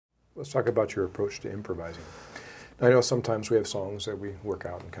let's talk about your approach to improvising. I know sometimes we have songs that we work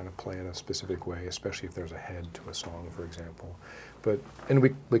out and kind of play in a specific way, especially if there's a head to a song, for example. And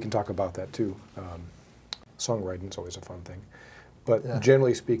we can talk about that too. Songwriting is always a fun thing. But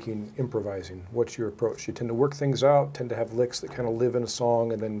generally speaking, improvising, what's your approach? You tend to work things out, tend to have licks that kind of live in a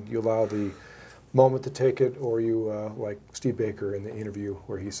song, and then you allow the moment to take it, or you, like Steve Baker in the interview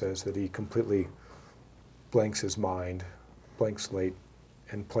where he says that he completely blanks his mind, blank slate,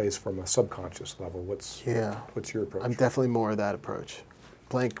 and plays from a subconscious level. What's your approach? I'm definitely more of that approach.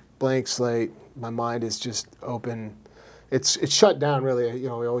 Blank slate, my mind is just open. It's shut down, really. You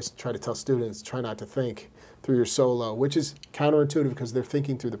know, we always try to tell students, try not to think through your solo, which is counterintuitive because they're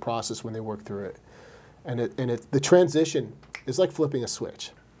thinking through the process when they work through it. And the transition is like flipping a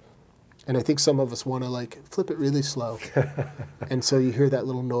switch. And I think some of us want to like flip it really slow. And so you hear that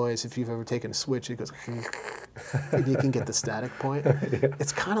little noise. If you've ever taken a switch, it goes, and you can get the static point.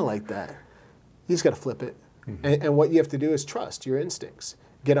 It's kind of like that. You just got to flip it. And what you have to do is trust your instincts.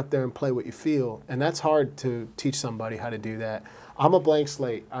 Get up there and play what you feel. And that's hard to teach somebody how to do that. I'm a blank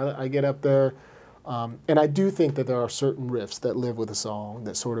slate. I get up there. And I do think that there are certain riffs that live with a song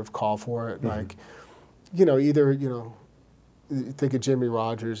that sort of call for it. Like, you know, either, you know, think of Jimmy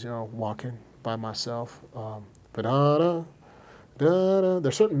Rogers, you know, Walking by Myself.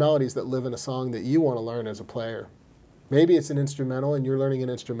 There's certain melodies that live in a song that you want to learn as a player. Maybe it's an instrumental and you're learning an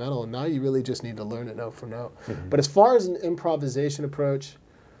instrumental and now you really just need to learn it note for note. But as far as an improvisation approach,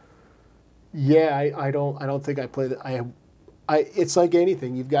 I don't think I play that. It's like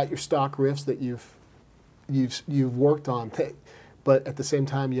anything. You've got your stock riffs that you've worked on, but at the same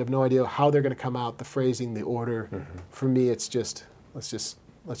time, you have no idea how they're going to come out, the phrasing, the order. For me, it's just let's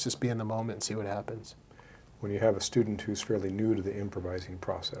just be in the moment and see what happens. When you have a student who's fairly new to the improvising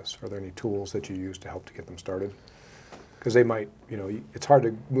process, are there any tools that you use to help to get them started? Because they might, you know, it's hard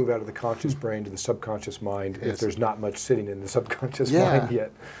to move out of the conscious brain to the subconscious mind if there's not much sitting in the subconscious mind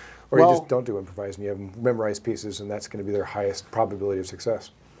yet. Or you just don't do improvising. You have them memorize pieces, and that's going to be their highest probability of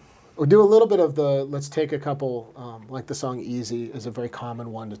success. Or do a little bit of let's take a couple, like the song Easy is a very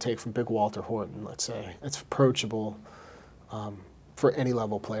common one to take from Big Walter Horton, let's say. It's approachable for any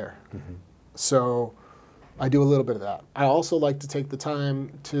level player. So I do a little bit of that. I also like to take the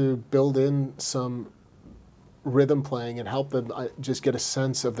time to build in some rhythm playing and help them just get a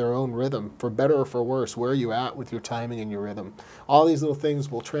sense of their own rhythm, for better or for worse. Where are you at with your timing and your rhythm? All these little things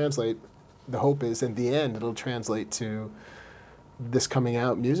will translate, the hope is, in the end, it'll translate to this coming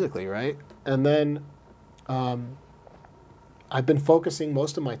out musically, right? And then I've been focusing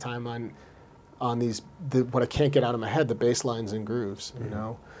most of my time on these, what I can't get out of my head, the bass lines and grooves, you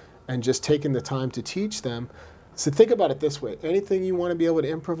know, and just taking the time to teach them. So think about it this way. Anything you want to be able to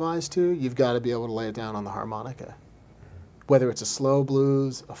improvise to, you've got to be able to lay it down on the harmonica. Whether it's a slow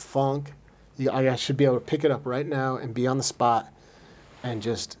blues, a funk, I should be able to pick it up right now and be on the spot and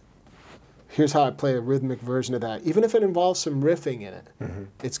just, here's how I play a rhythmic version of that. Even if it involves some riffing in it,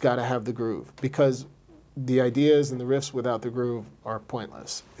 it's got to have the groove. Because the ideas and the riffs without the groove are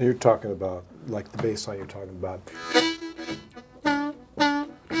pointless. And you're talking about, like the bass line you're talking about.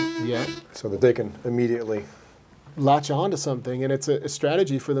 Yeah. So that they can immediately latch onto something, and it's a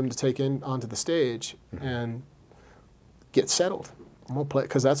strategy for them to take in onto the stage and get settled. I'm gonna play,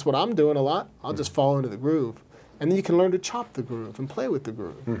 because that's what I'm doing a lot. I'll just fall into the groove. And then you can learn to chop the groove and play with the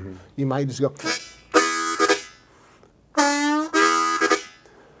groove. You might just go,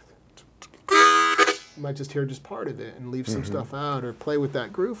 you might just hear just part of it and leave some stuff out, or play with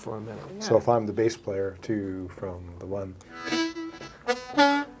that groove for a minute. Yeah. So if I'm the bass player from the one.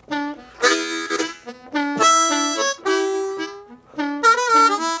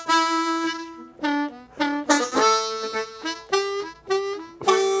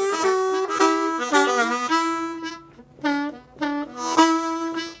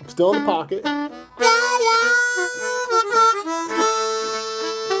 Still in the pocket.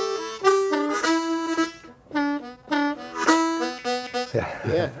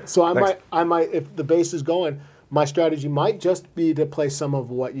 Yeah. So I might, if the bass is going, my strategy might just be to play some of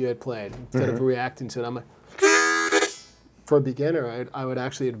what you had played instead of reacting to it. For a beginner, I would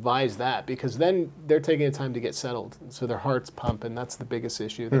actually advise that, because then they're taking the time to get settled, so their heart's pumping. That's the biggest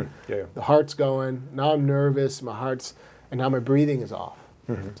issue. The heart's going. Now I'm nervous. And now my breathing is off.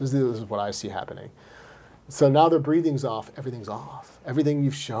 This is what I see happening. So now their breathing's off, everything's off. Everything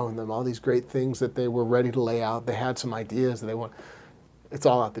you've shown them, all these great things that they were ready to lay out, they had some ideas that they want, it's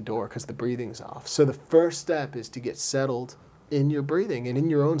all out the door because the breathing's off. So the first step is to get settled in your breathing and in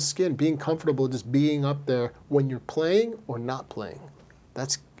your own skin, being comfortable just being up there when you're playing or not playing.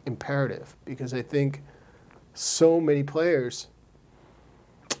 That's imperative, because I think so many players,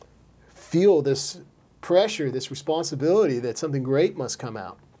 feel this pressure, this responsibility that something great must come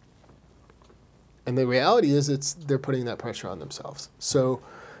out. And the reality is they're putting that pressure on themselves. So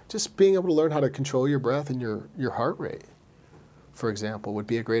just being able to learn how to control your breath and your heart rate, for example, would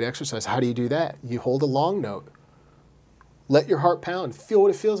be a great exercise. How do you do that? You hold a long note. Let your heart pound. Feel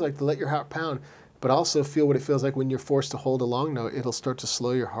what it feels like to let your heart pound, but also feel what it feels like when you're forced to hold a long note. It'll start to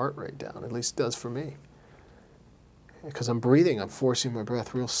slow your heart rate down, at least it does for me. Because I'm breathing, I'm forcing my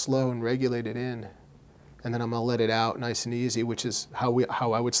breath real slow and regulate it in. And then I'm going to let it out nice and easy, which is how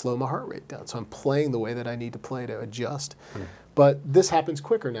I would slow my heart rate down. So I'm playing the way that I need to play to adjust. But this happens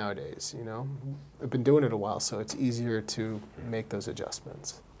quicker nowadays, you know. I've been doing it a while, so it's easier to make those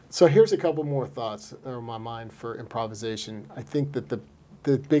adjustments. So here's a couple more thoughts that are in my mind for improvisation. I think that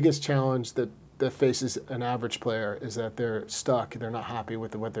the biggest challenge that faces an average player is that they're stuck. They're not happy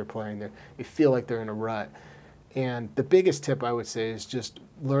with what they're playing. They feel like they're in a rut. And the biggest tip I would say is just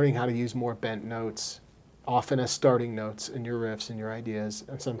learning how to use more bent notes, often as starting notes in your riffs and your ideas,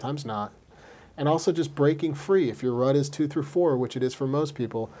 and sometimes not. And also just breaking free. If your rut is 2 through 4, which it is for most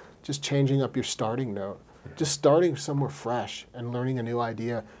people, just changing up your starting note. Just starting somewhere fresh and learning a new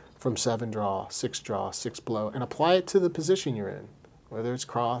idea from 7 draw, 6 draw, 6 blow, and apply it to the position you're in, whether it's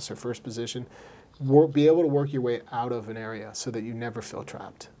cross or first position. Be able to work your way out of an area so that you never feel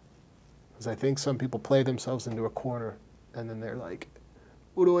trapped. Because I think some people play themselves into a corner and then they're like,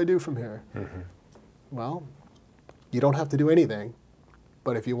 what do I do from here? Well, you don't have to do anything,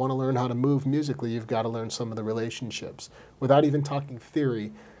 but if you want to learn how to move musically, you've got to learn some of the relationships. Without even talking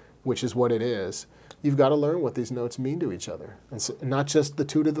theory, which is what it is, you've got to learn what these notes mean to each other. And so, not just the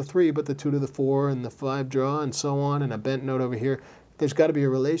 2 to the 3, but the 2 to the 4 and the 5 draw and so on, and a bent note over here. There's got to be a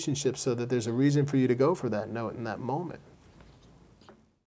relationship so that there's a reason for you to go for that note in that moment.